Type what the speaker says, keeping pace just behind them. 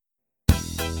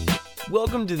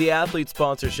Welcome to the Athlete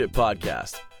Sponsorship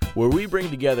Podcast, where we bring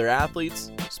together athletes,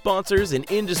 sponsors, and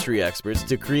industry experts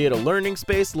to create a learning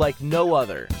space like no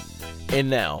other. And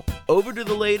now, over to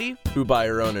the lady who, by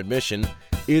her own admission,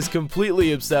 is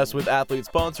completely obsessed with athlete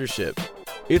sponsorship.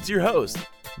 It's your host,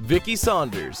 Vicky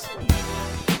Saunders.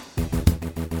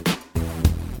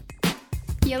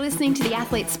 You're listening to the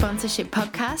Athlete Sponsorship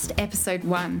Podcast, Episode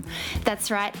 1. That's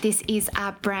right, this is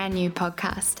our brand new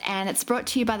podcast, and it's brought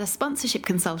to you by the Sponsorship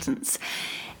Consultants.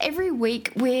 Every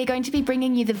week, we're going to be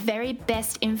bringing you the very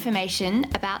best information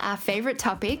about our favourite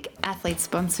topic, athlete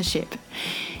sponsorship.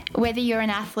 Whether you're an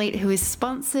athlete who is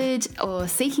sponsored or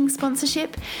seeking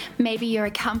sponsorship, maybe you're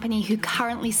a company who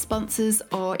currently sponsors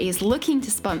or is looking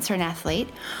to sponsor an athlete,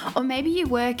 or maybe you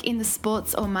work in the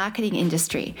sports or marketing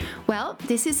industry, well,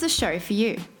 this is the show for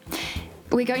you.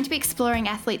 We're going to be exploring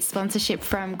athlete sponsorship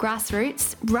from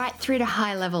grassroots right through to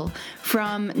high level,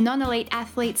 from non-elite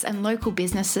athletes and local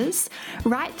businesses,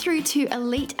 right through to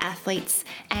elite athletes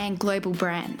and global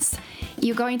brands.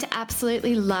 You're going to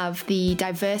absolutely love the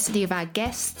diversity of our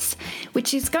guests,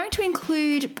 which is going to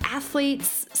include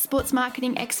athletes, sports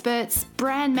marketing experts,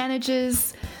 brand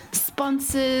managers,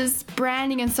 sponsors,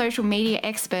 branding and social media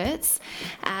experts,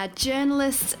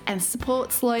 journalists and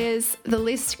sports lawyers, the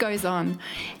list goes on.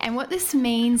 And what this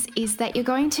means is that you're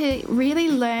going to really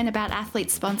learn about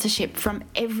athlete sponsorship from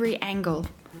every angle.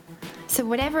 So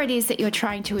whatever it is that you're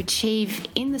trying to achieve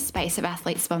in the space of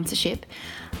athlete sponsorship,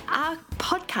 our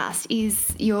podcast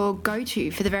is your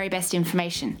go-to for the very best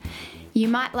information. You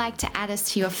might like to add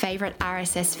us to your favourite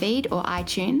RSS feed or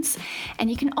iTunes, and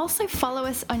you can also follow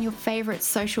us on your favourite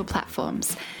social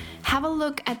platforms. Have a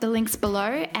look at the links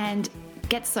below and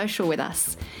get social with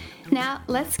us. Now,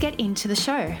 let's get into the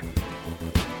show.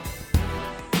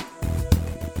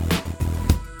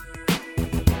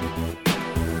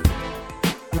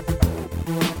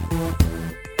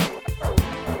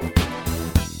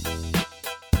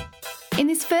 In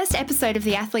this first episode of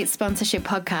the Athlete Sponsorship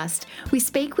Podcast, we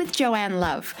speak with Joanne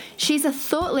Love. She's a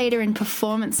thought leader in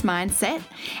performance mindset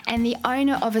and the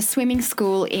owner of a swimming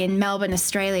school in Melbourne,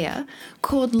 Australia,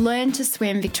 called Learn to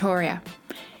Swim Victoria.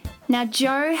 Now,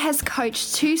 Jo has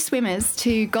coached 2 swimmers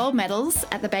to gold medals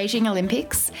at the Beijing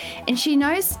Olympics, and she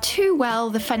knows too well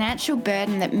the financial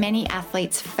burden that many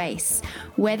athletes face.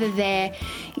 Whether they're,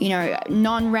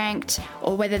 non-ranked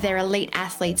or whether they're elite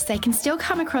athletes, they can still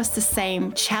come across the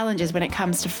same challenges when it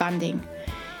comes to funding.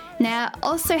 Now,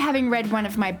 also having read one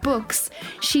of my books,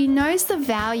 she knows the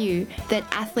value that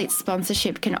athlete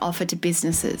sponsorship can offer to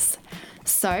businesses.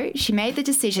 So she made the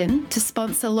decision to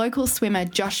sponsor local swimmer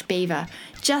Josh Beaver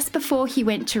just before he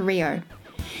went to Rio.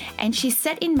 And she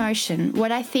set in motion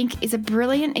what I think is a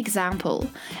brilliant example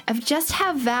of just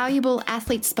how valuable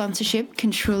athlete sponsorship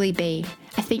can truly be.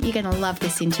 I think you're going to love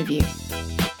this interview.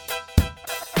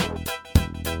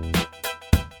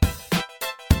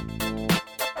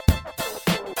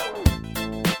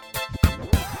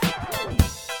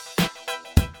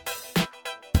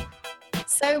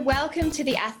 So welcome to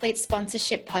the Athlete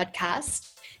Sponsorship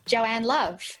Podcast, Joanne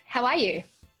Love. How are you?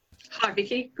 Hi,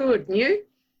 Vicky. Good. And you?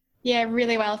 Yeah,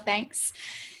 really well, thanks.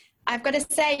 I've got to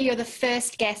say you're the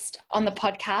first guest on the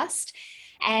podcast,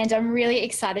 and I'm really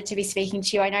excited to be speaking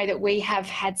to you. I know that we have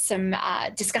had some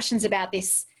discussions about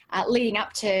this leading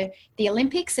up to the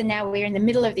Olympics, and now we're in the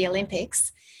middle of the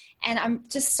Olympics. And I'm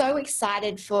just so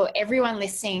excited for everyone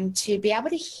listening to be able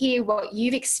to hear what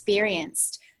you've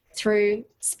experienced through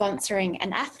sponsoring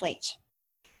an athlete.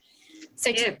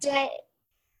 So today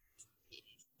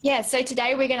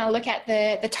we're going to look at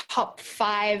the top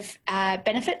 5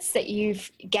 benefits that you've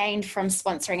gained from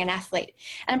sponsoring an athlete.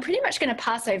 And I'm pretty much going to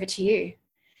pass over to you.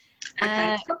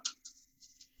 Okay.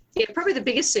 Probably the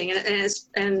biggest thing,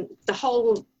 and the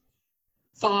whole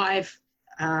 5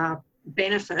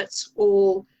 benefits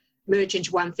all merge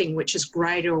into one thing, which is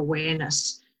greater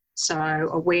awareness. So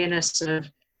awareness of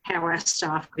how our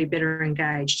staff can be better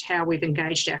engaged, how we've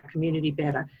engaged our community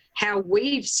better, how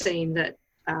we've seen that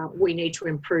we need to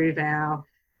improve our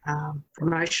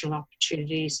promotional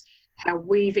opportunities, how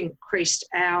we've increased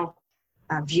our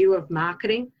view of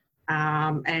marketing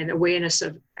and awareness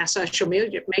of our social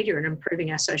media and improving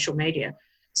our social media.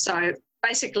 So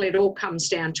basically it all comes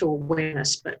down to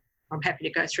awareness, but I'm happy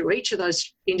to go through each of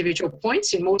those individual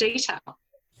points in more detail.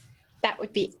 That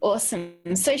would be awesome.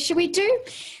 So should we do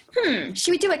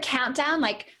a countdown,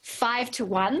 like 5 to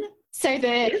 1? So we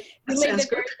leave the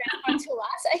group round to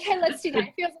us. Okay, let's do that.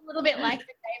 It feels a little bit like the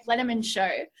Dave Letterman show.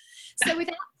 So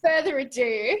without further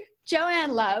ado,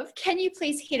 Joanne Love, can you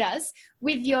please hit us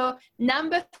with your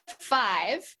number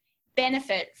 5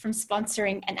 benefit from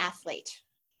sponsoring an athlete?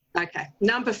 Okay,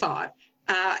 number 5,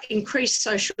 increase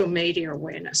social media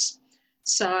awareness.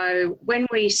 So when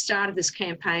we started this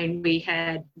campaign, we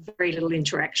had very little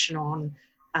interaction on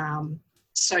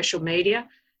social media,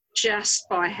 just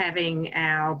by having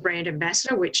our brand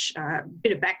ambassador, which a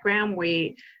bit of background,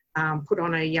 we put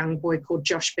on a young boy called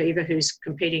Josh Beaver, who's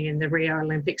competing in the Rio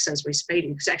Olympics as we speak.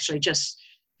 He's actually just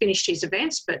finished his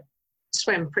events, but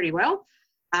swam pretty well.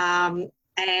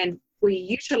 And we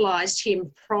utilised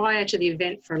him prior to the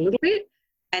event for a little bit,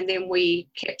 and then we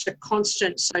kept a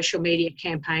constant social media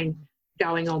campaign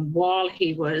going on while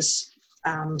he was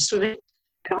swimming.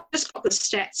 And I've just got the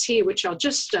stats here, which I'll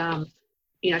just,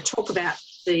 talk about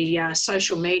the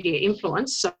social media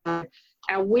influence. So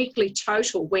our weekly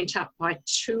total went up by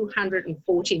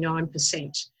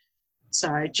 249%.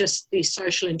 So just the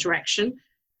social interaction.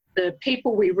 The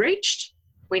people we reached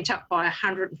went up by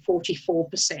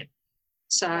 144%.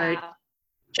 So wow.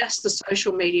 Just the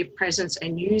social media presence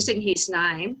and using his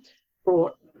name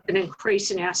brought an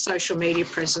increase in our social media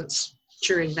presence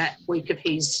during that week of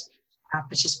his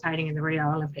participating in the Rio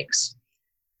Olympics.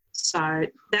 So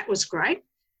that was great.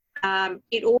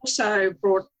 It also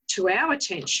brought to our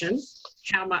attention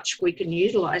how much we can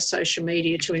utilise social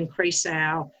media to increase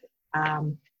our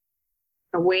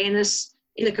awareness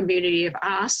in the community of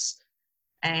us,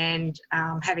 and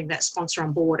having that sponsor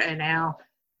on board, and our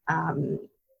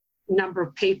number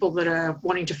of people that are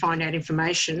wanting to find out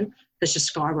information has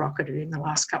just skyrocketed in the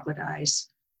last couple of days.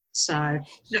 So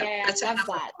yeah, that's I love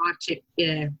number that. 5 tip.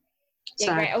 Yeah. Yeah,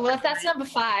 So, great. Well, if that's number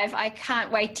 5, I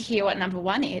can't wait to hear what number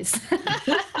 1 is.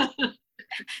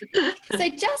 So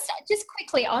just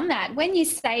quickly on that, when you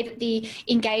say that the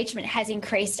engagement has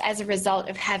increased as a result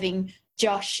of having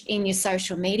Josh in your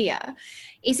social media,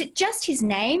 is it just his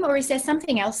name, or is there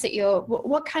something else that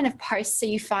what kind of posts are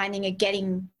you finding are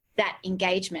getting that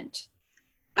engagement?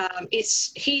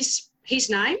 It's his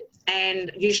name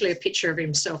and usually a picture of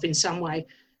himself in some way,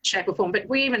 shape or form. But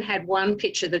we even had one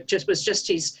picture that was just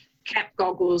his cap,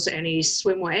 goggles and his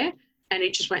swimwear, and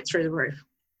it just went through the roof.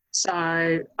 So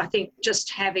I think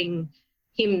just having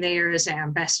him there as our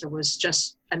ambassador was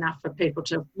just enough for people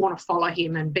to want to follow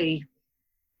him and be,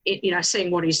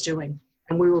 seeing what he's doing.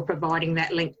 And we were providing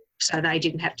that link so they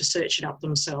didn't have to search it up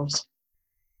themselves.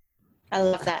 I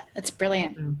love that. That's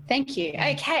brilliant. Thank you.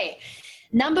 Okay.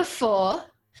 Number 4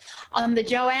 on the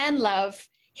Joanne Love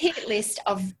hit list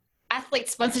of athlete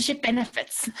sponsorship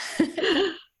benefits.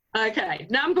 Okay.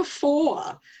 Number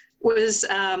 4 was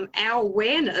our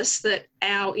awareness that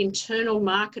our internal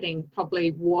marketing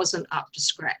probably wasn't up to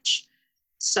scratch.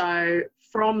 So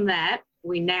from that,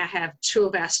 we now have 2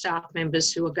 of our staff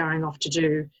members who are going off to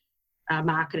do a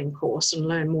marketing course and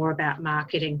learn more about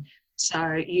marketing.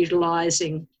 So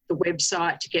utilising the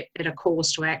website to get better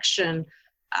calls to action,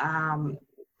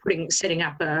 setting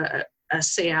up a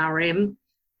CRM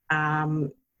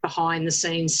behind the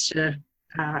scenes to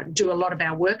do a lot of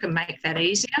our work and make that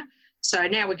easier. So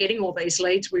now we're getting all these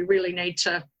leads. We really need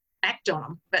to act on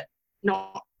them, but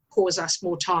not cause us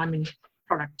more time in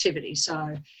productivity.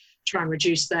 So try and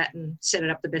reduce that and set it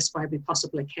up the best way we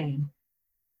possibly can.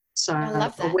 So I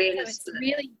love that. Awareness. So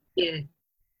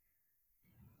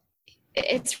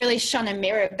it's really shone a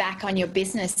mirror back on your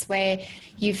business where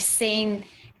you've seen,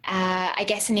 I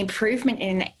guess, an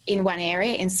improvement in one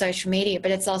area in social media,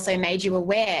 but it's also made you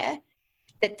aware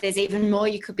that there's even more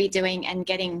you could be doing and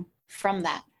getting from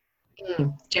that.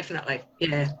 Definitely.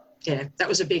 Yeah. That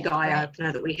was a big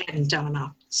eye-opener that we hadn't done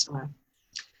enough. So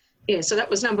that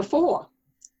was number 4.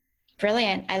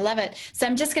 Brilliant. I love it. So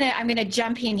I'm going to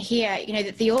jump in here.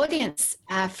 That the audience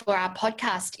for our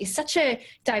podcast is such a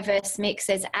diverse mix.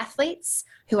 There's athletes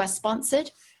who are sponsored,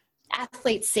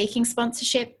 athletes seeking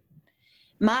sponsorship,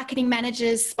 marketing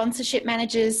managers, sponsorship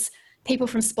managers, people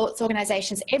from sports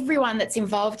organisations, everyone that's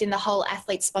involved in the whole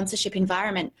athlete sponsorship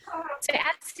environment. So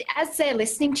as they're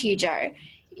listening to you, Jo,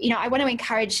 I want to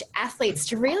encourage athletes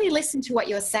to really listen to what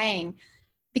you're saying,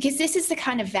 because this is the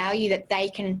kind of value that they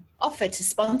can offer to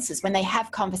sponsors when they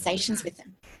have conversations with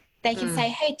them. They can say,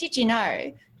 hey, did you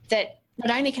know that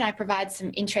not only can I provide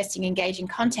some interesting, engaging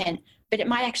content, but it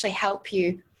might actually help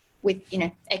you with,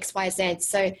 X, Y, Z.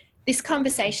 So this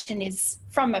conversation is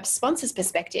from a sponsor's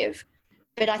perspective,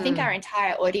 but I think our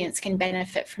entire audience can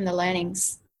benefit from the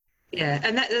learnings. Yeah,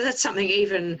 and that's something,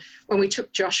 even when we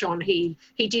took Josh on, he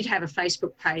did have a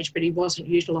Facebook page, but he wasn't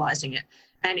utilising it.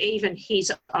 And even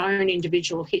his own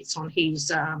individual hits on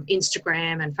his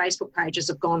Instagram and Facebook pages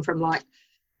have gone from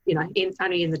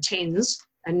only in the 10s,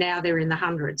 and now they're in the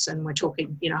hundreds, and we're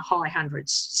talking, high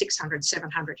hundreds, 600,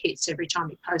 700 hits every time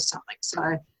he posts something.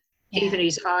 So even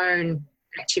his own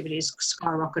activities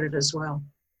skyrocketed as well.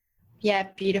 Yeah,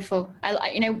 beautiful.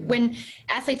 When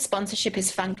athlete sponsorship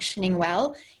is functioning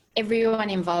well, everyone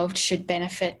involved should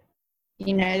benefit.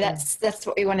 You know, that's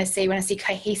what we want to see. We want to see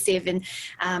cohesive and,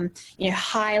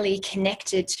 highly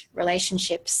connected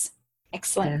relationships.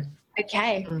 Excellent. Yeah.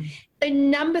 Okay. So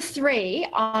number 3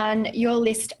 on your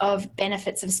list of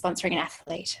benefits of sponsoring an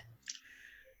athlete.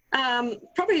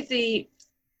 Probably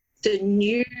the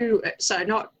new, so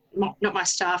not my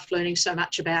staff learning so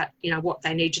much about, what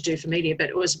they need to do for media, but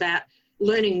it was about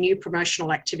learning new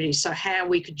promotional activities. So how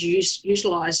we could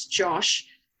utilise Josh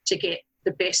to get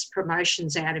the best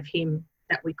promotions out of him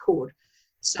that we could.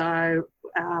 So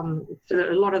for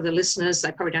a lot of the listeners,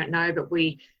 they probably don't know, but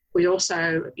we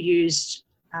also used,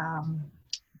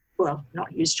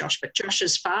 not used Josh, but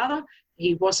Josh's father.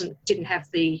 He didn't have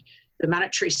the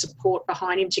monetary support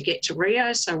behind him to get to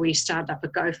Rio, so we started up a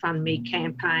GoFundMe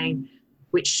campaign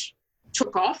which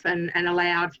took off and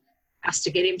allowed us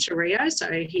to get him to Rio.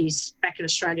 So he's back in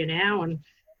Australia now and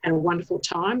had a wonderful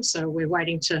time. So we're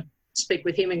waiting to speak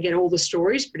with him and get all the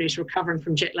stories, but he's recovering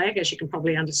from jet lag, as you can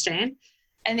probably understand.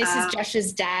 And this is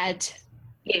Josh's dad.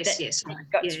 Yes.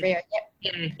 Got to Rio.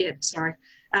 Yep. Sorry.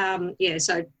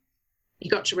 So he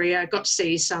got to Rio, got to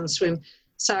see his son swim.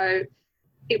 So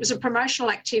it was a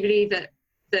promotional activity that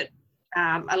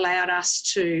allowed us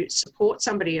to support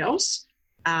somebody else,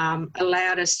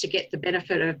 allowed us to get the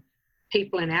benefit of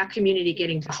people in our community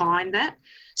getting behind that.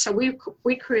 So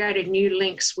we created new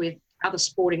links with other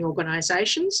sporting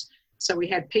organisations. So we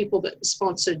had people that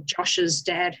sponsored Josh's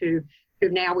dad who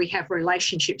now we have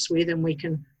relationships with and we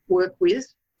can work with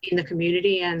in the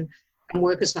community and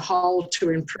work as a whole to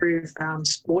improve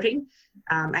sporting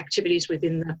activities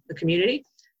within the community.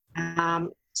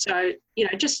 So,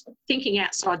 just thinking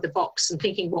outside the box and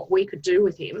thinking what we could do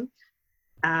with him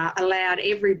allowed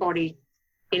everybody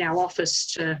in our office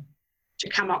to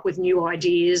come up with new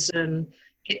ideas and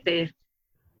get their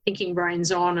thinking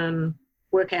brains on and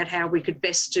work out how we could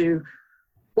best do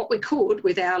what we could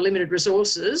with our limited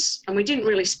resources. And we didn't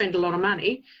really spend a lot of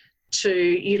money to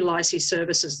utilise his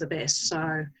services the best.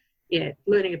 So,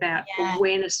 learning about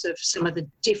awareness of some of the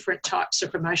different types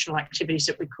of promotional activities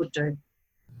that we could do.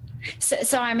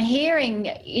 So I'm hearing,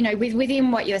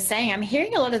 within what you're saying, I'm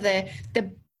hearing a lot of the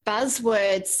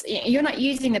buzzwords. You're not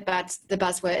using the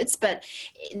buzzwords, but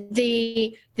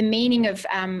the meaning of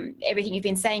everything you've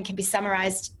been saying can be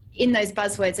summarised in those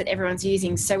buzzwords that everyone's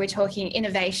using. So we're talking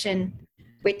innovation,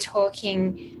 we're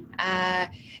talking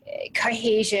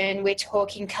cohesion, we're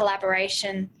talking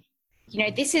collaboration.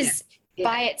 This is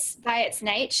by its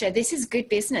nature, this is good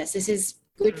business. This is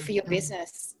good for your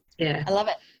business. Yeah, I love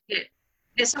it.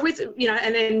 Yeah, so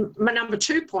and then my number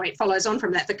 2 point follows on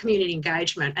from that, the community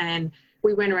engagement. And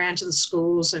we went around to the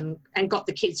schools and got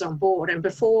the kids on board. And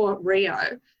before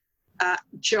Rio,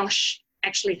 Josh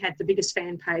actually had the biggest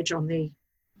fan page on the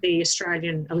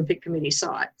Australian Olympic Committee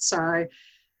site. So,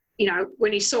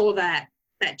 when he saw that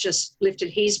just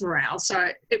lifted his morale. So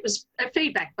it was a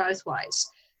feedback both ways.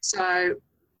 So,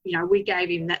 we gave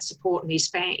him that support and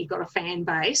he got a fan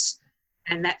base.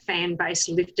 And that fan base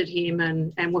lifted him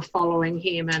and were following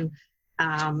him. And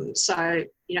so,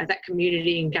 that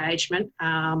community engagement.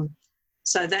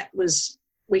 So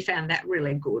we found that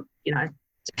really good, to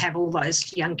have all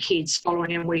those young kids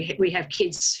following him. We have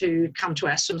kids who come to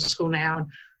our swim school now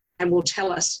and will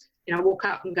tell us, walk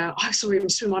up and go, I saw him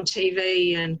swim on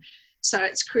TV. And so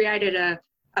it's created a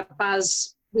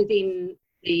buzz within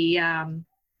the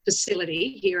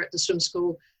facility here at the swim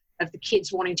school of the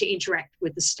kids wanting to interact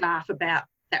with the staff about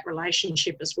that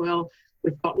relationship as well.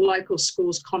 We've got local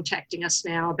schools contacting us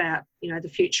now about, the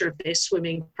future of their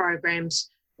swimming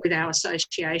programs with our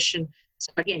association.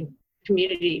 So again,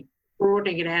 community,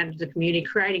 broadening it out into the community,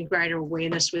 creating greater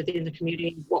awareness within the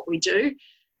community of what we do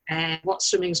and what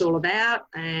swimming's all about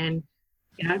and,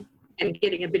 and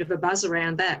getting a bit of a buzz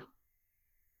around that.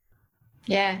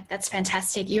 Yeah, that's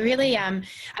fantastic. You really, I'm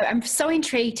so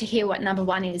intrigued to hear what number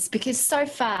 1 is, because so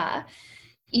far,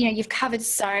 you've covered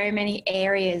so many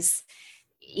areas,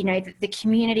 the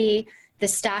community, the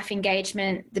staff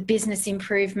engagement, the business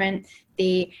improvement,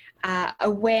 the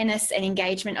awareness and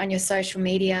engagement on your social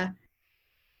media.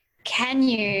 Can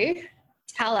you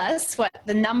tell us what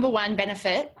the number 1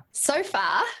 benefit so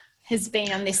far has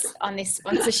been on this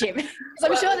sponsorship?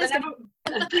 I'm sure there's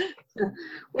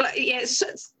Well, yes,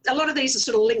 a lot of these are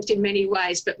sort of linked in many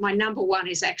ways, but my number 1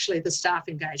 is actually the staff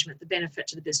engagement. The benefit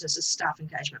to the business is staff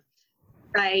engagement.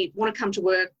 They want to come to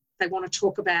work. They want to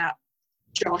talk about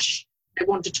Josh. They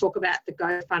want to talk about the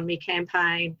GoFundMe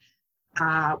campaign.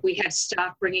 We had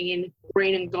staff bringing in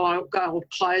green and gold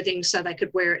clothing so they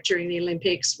could wear it during the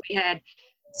Olympics. We had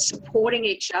supporting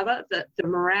each other. The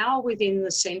morale within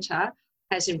the centre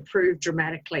has improved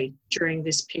dramatically during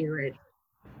this period.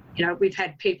 We've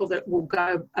had people that will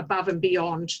go above and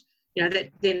beyond You know, that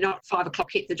they're not 5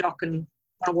 o'clock hit the dock and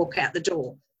want to walk out the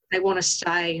door. They want to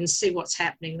stay and see what's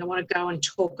happening. They want to go and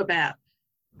talk about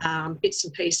bits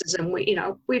and pieces. And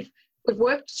we've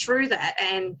worked through that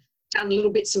and done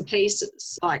little bits and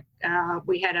pieces. Like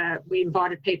we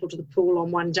invited people to the pool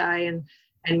on one day,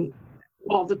 and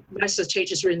while most of the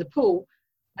teachers were in the pool,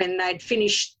 when they'd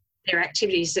finished their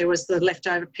activities, there was the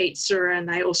leftover pizza, and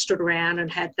they all stood around and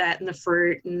had that, and the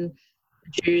fruit and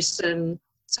juice, and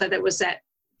so there was that.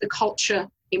 The culture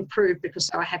improved because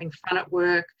they were having fun at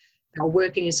work. They were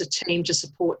working as a team to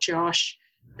support Josh.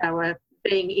 They were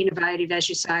being innovative, as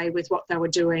you say, with what they were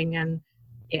doing, and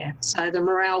so the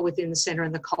morale within the centre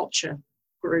and the culture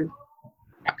grew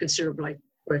considerably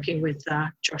working with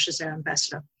Josh as our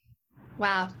ambassador.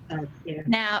 Wow.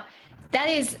 Now, that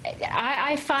is,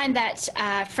 I find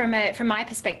that from my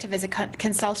perspective as a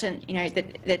consultant,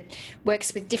 that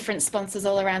works with different sponsors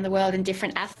all around the world and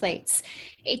different athletes,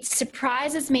 it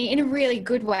surprises me in a really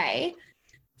good way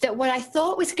that what I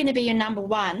thought was going to be your number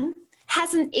one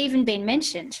hasn't even been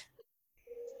mentioned.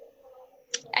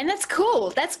 And that's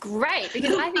cool. That's great,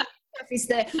 because I think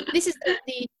this is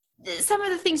some of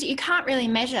the things that you can't really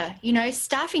measure.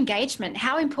 Staff engagement.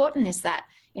 How important is that?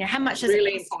 How much does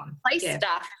really it place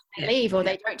staff if they leave, or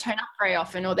they don't turn up very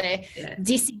often, or they're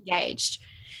disengaged?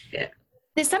 Yeah.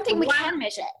 There's something we can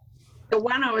measure. The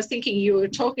one I was thinking you were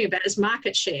talking about is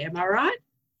market share. Am I right?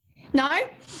 No.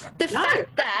 The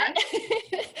fact that,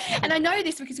 and I know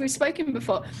this because we've spoken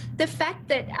before, the fact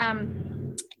that,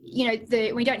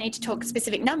 we don't need to talk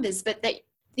specific numbers, but that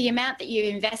the amount that you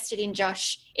invested in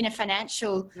Josh in a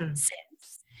financial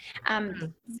sense,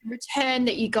 the return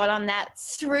that you got on that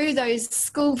through those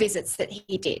school visits that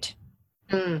he did.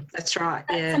 That's right.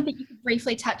 That's something you could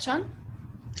briefly touch on.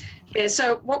 Yeah.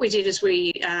 So what we did is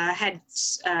we had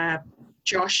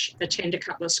Josh attend a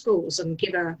couple of schools and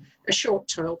give a short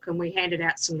talk, and we handed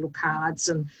out some little cards,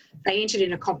 and they entered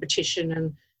in a competition,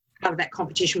 and part of that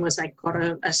competition was they got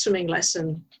a swimming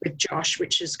lesson with Josh,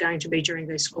 which is going to be during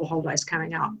the school holidays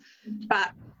coming up.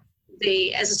 But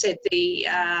as I said, the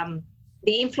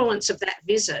influence of that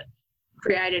visit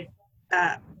created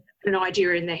an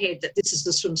idea in their head that this is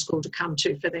the swim school to come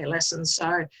to for their lessons.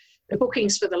 So the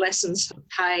bookings for the lessons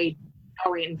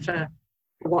go in for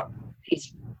what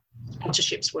his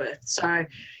sponsorship's worth. So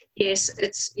yes,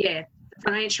 the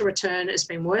financial return has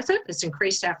been worth it. It's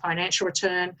increased our financial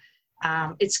return.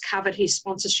 It's covered his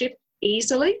sponsorship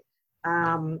easily.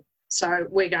 So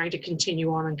we're going to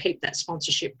continue on and keep that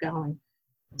sponsorship going.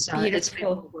 So Beautiful. It's been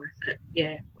well worth it.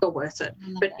 Yeah, well worth it.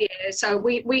 But so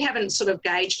we haven't sort of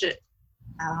gauged it.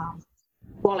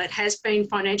 While it has been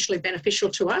financially beneficial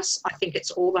to us, I think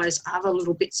it's all those other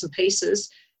little bits and pieces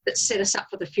that set us up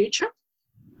for the future,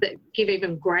 that give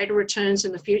even greater returns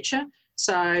in the future.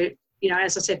 So,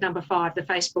 as I said, number 5, the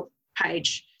Facebook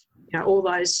page, all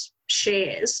those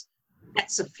shares,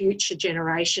 that's the future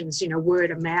generations,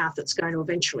 word of mouth that's going to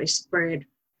eventually spread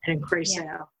and increase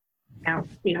our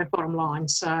bottom line.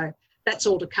 So that's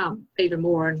all to come even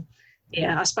more. And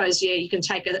I suppose, you can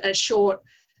take a short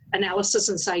analysis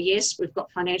and say, yes, we've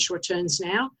got financial returns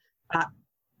now, but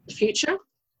the future,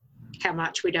 how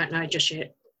much, we don't know just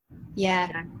yet.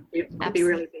 Yeah. It could be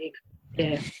really big.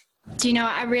 Yeah. Do you know,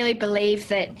 I really believe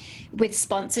that with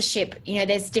sponsorship,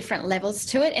 there's different levels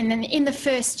to it. And then in the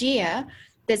first year,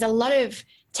 there's a lot of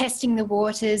testing the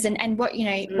waters, and what,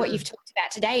 what you've talked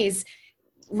about today is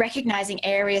recognizing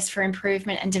areas for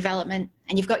improvement and development.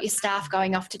 And you've got your staff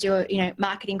going off to do a,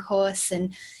 marketing course,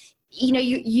 and,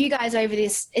 you guys over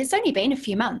this, it's only been a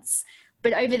few months,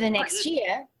 but over the next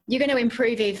year, you're going to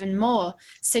improve even more.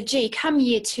 So come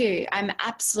year 2, I'm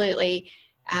absolutely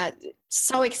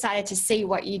so excited to see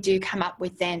what you do come up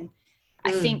with then.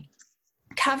 I think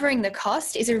covering the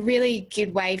cost is a really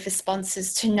good way for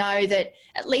sponsors to know that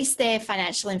at least their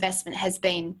financial investment has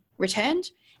been returned,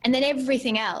 and then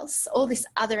everything else, all this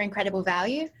other incredible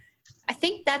value. I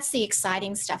think that's the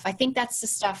exciting stuff. I think that's the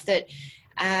stuff that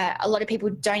a lot of people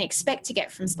don't expect to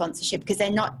get from sponsorship, because they're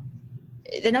not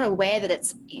aware that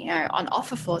it's on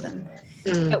offer for them.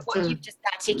 But what you've just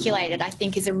articulated, I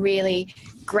think, is a really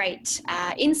great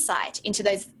insight into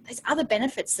those other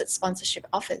benefits that sponsorship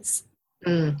offers.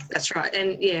 That's right.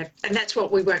 And that's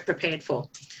what we weren't prepared for.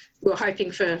 We were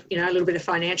hoping for, a little bit of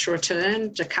financial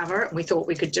return to cover it, and we thought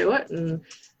we could do it, and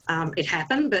it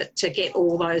happened, but to get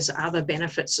all those other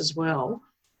benefits as well.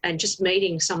 And just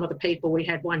meeting some of the people, we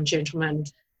had one gentleman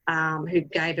who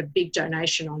gave a big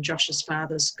donation on Josh's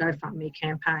father's GoFundMe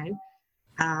campaign.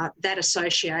 That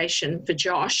association for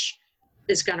Josh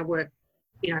is going to work,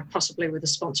 possibly with a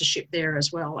sponsorship there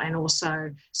as well, and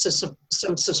also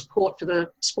some support for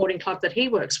the sporting club that he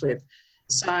works with.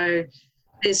 So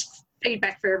there's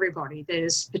feedback for everybody.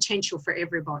 There's potential for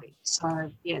everybody.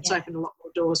 So, yeah, it's opened a lot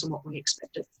more doors than what we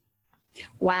expected.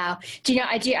 Wow. Do you know,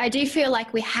 I do feel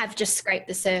like we have just scraped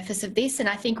the surface of this. And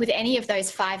I think with any of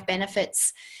those 5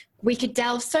 benefits, we could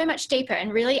delve so much deeper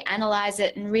and really analyze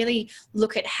it and really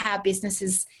look at how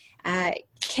businesses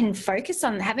can focus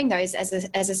on having those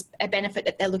as a benefit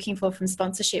that they're looking for from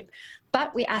sponsorship.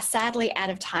 But we are sadly out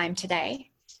of time today.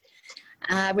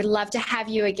 We'd love to have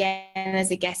you again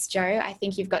as a guest, Jo. I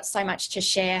think you've got so much to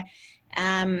share.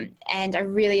 And I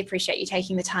really appreciate you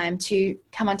taking the time to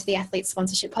come onto the Athlete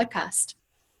Sponsorship Podcast.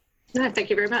 No, thank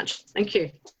you very much. Thank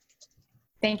you.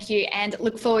 Thank you, and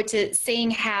look forward to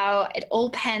seeing how it all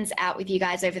pans out with you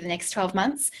guys over the next 12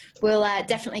 months. We'll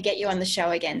definitely get you on the show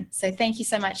again. So thank you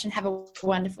so much and have a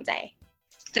wonderful day.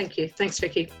 Thank you. Thanks,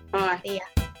 Vicky. Bye. See ya.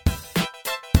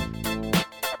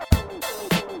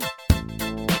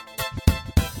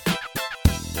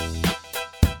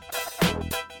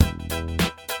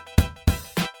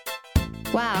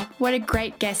 Wow, what a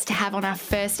great guest to have on our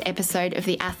first episode of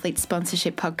the Athlete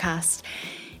Sponsorship Podcast.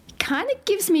 Kind of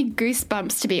gives me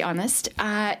goosebumps, to be honest,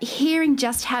 hearing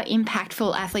just how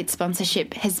impactful athlete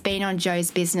sponsorship has been on Jo's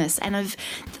business and of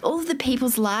all of the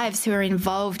people's lives who are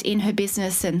involved in her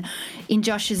business and in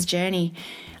Josh's journey.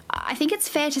 I think it's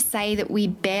fair to say that we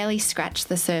barely scratched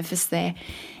the surface there,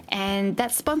 and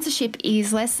that sponsorship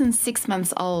is less than 6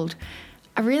 months old.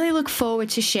 I really look forward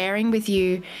to sharing with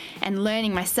you and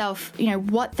learning myself,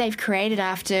 what they've created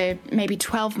after maybe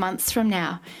 12 months from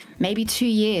now, maybe 2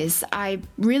 years. I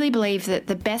really believe that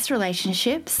the best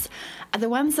relationships are the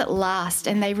ones that last,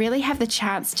 and they really have the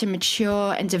chance to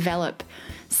mature and develop.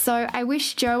 So I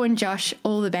wish Jo and Josh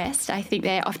all the best. I think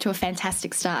they're off to a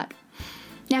fantastic start.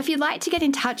 Now, if you'd like to get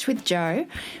in touch with Jo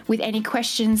with any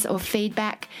questions or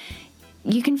feedback,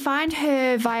 you can find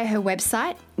her via her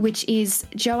website, which is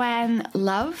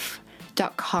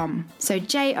joannelove.com. So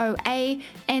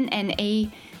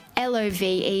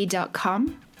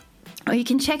JOANNELOVE.com. Or you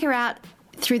can check her out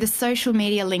through the social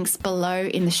media links below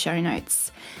in the show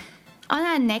notes. On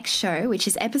our next show, which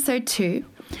is episode 2,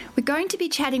 we're going to be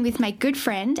chatting with my good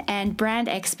friend and brand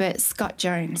expert, Scott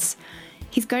Jones.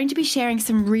 He's going to be sharing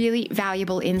some really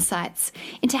valuable insights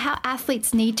into how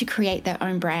athletes need to create their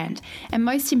own brand, and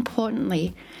most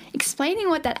importantly, explaining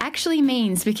what that actually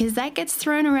means, because that gets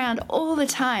thrown around all the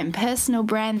time, personal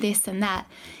brand, this and that.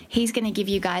 He's going to give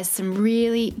you guys some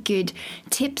really good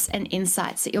tips and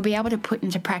insights that you'll be able to put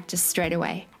into practice straight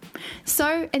away.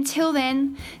 So until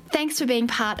then, thanks for being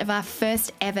part of our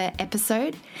first ever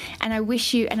episode, and I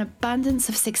wish you an abundance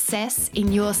of success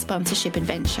in your sponsorship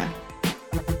adventure.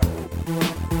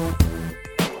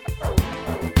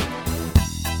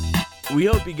 We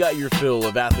hope you got your fill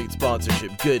of athlete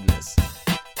sponsorship goodness.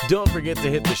 Don't forget to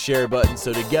hit the share button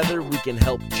so together we can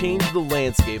help change the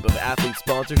landscape of athlete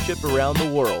sponsorship around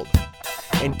the world.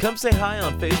 And come say hi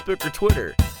on Facebook or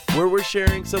Twitter, where we're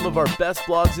sharing some of our best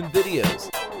blogs and videos.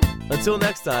 Until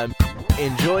next time,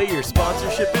 enjoy your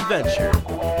sponsorship adventure.